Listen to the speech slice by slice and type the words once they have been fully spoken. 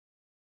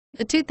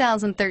The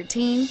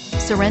 2013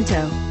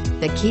 Sorento.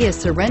 The Kia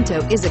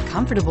Sorento is a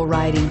comfortable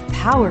riding,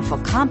 powerful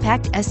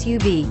compact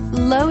SUV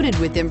loaded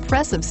with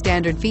impressive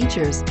standard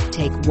features.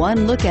 Take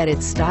one look at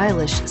its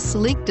stylish,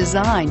 sleek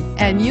design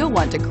and you'll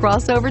want to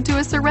cross over to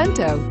a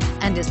Sorento,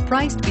 and is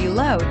priced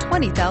below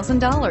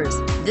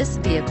 $20,000. This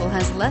vehicle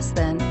has less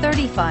than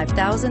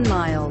 35,000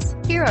 miles.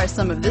 Here are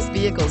some of this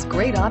vehicle's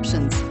great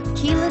options: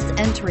 keyless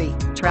entry,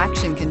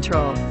 traction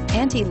control,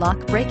 anti-lock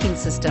braking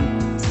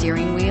system,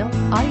 steering wheel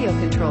audio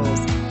controls,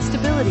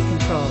 stability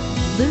control,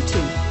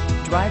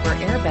 Bluetooth, driver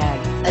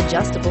airbag,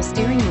 adjustable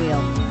steering wheel,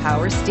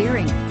 power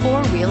steering,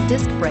 four-wheel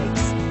disc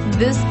brakes.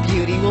 This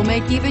beauty will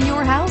make even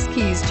your house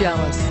keys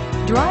jealous.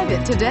 Drive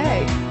it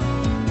today.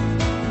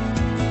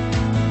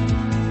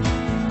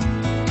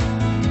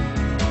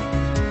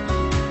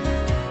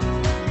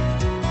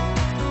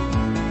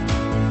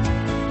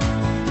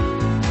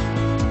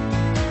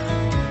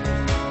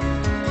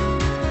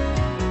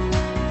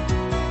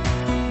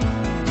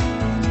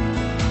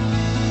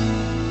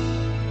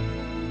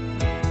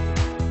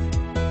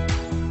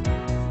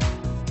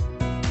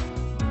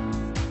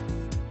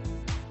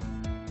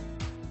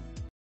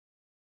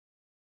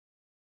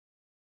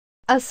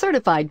 A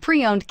certified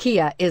pre-owned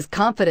Kia is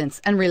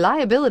confidence and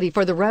reliability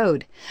for the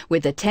road.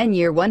 With a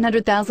 10-year,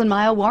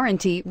 100,000-mile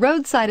warranty,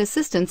 roadside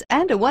assistance,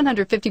 and a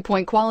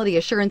 150-point quality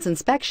assurance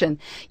inspection,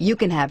 you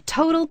can have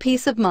total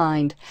peace of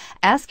mind.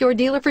 Ask your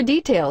dealer for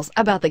details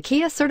about the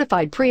Kia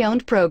Certified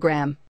Pre-Owned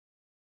program.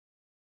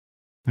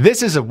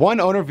 This is a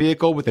one-owner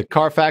vehicle with a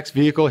Carfax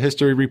Vehicle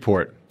History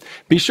Report.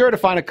 Be sure to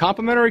find a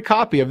complimentary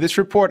copy of this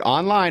report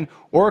online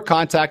or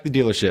contact the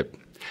dealership.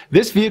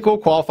 This vehicle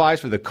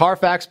qualifies for the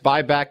Carfax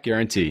Buyback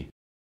Guarantee.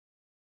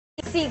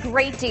 See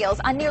great deals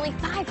on nearly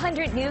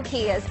 500 new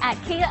Kias at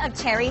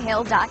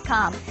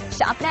KiaofCherryHill.com.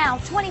 Shop now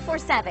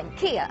 24/7,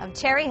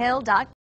 KiaofCherryHill.com.